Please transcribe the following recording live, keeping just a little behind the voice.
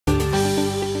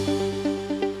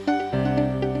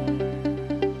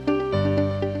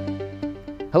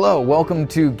Hello, welcome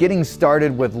to Getting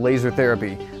Started with Laser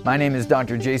Therapy. My name is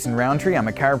Dr. Jason Roundtree. I'm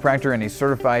a chiropractor and a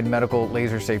certified medical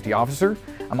laser safety officer.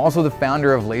 I'm also the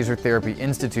founder of Laser Therapy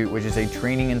Institute, which is a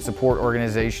training and support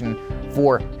organization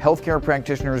for healthcare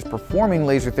practitioners performing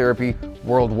laser therapy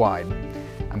worldwide.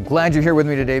 I'm glad you're here with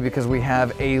me today because we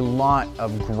have a lot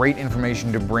of great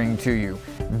information to bring to you.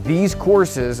 These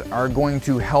courses are going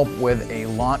to help with a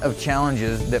lot of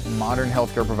challenges that modern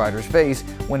healthcare providers face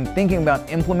when thinking about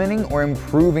implementing or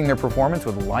improving their performance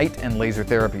with light and laser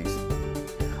therapies.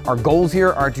 Our goals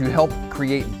here are to help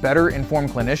create better informed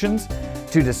clinicians,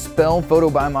 to dispel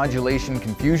photobiomodulation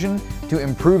confusion, to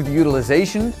improve the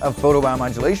utilization of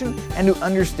photobiomodulation, and to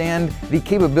understand the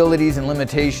capabilities and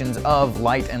limitations of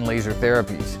light and laser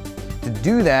therapies. To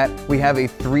do that, we have a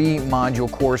 3-module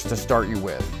course to start you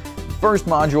with. The first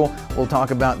module will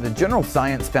talk about the general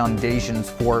science foundations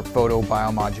for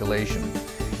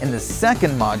photobiomodulation. In the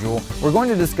second module, we're going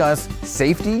to discuss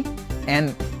safety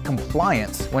and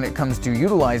compliance when it comes to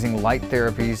utilizing light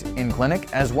therapies in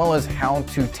clinic, as well as how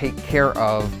to take care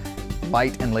of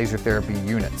light and laser therapy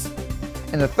units.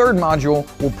 In the third module,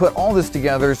 we'll put all this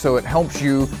together so it helps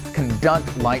you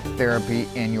conduct light therapy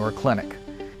in your clinic.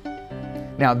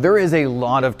 Now, there is a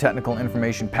lot of technical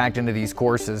information packed into these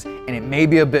courses, and it may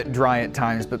be a bit dry at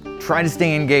times, but try to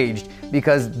stay engaged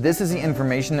because this is the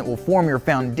information that will form your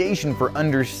foundation for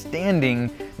understanding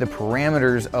the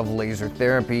parameters of laser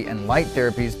therapy and light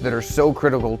therapies that are so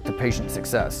critical to patient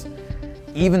success.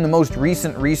 Even the most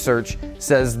recent research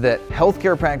says that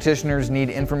healthcare practitioners need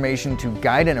information to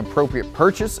guide an appropriate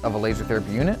purchase of a laser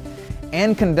therapy unit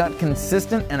and conduct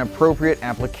consistent and appropriate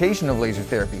application of laser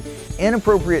therapy.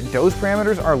 Inappropriate dose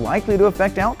parameters are likely to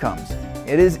affect outcomes.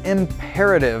 It is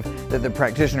imperative that the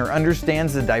practitioner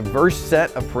understands the diverse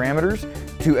set of parameters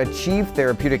to achieve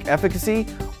therapeutic efficacy,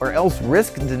 or else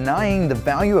risk denying the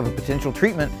value of a potential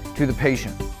treatment to the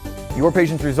patient. Your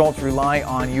patient's results rely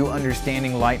on you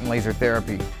understanding light and laser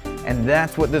therapy, and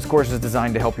that's what this course is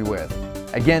designed to help you with.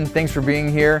 Again, thanks for being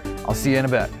here. I'll see you in a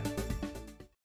bit.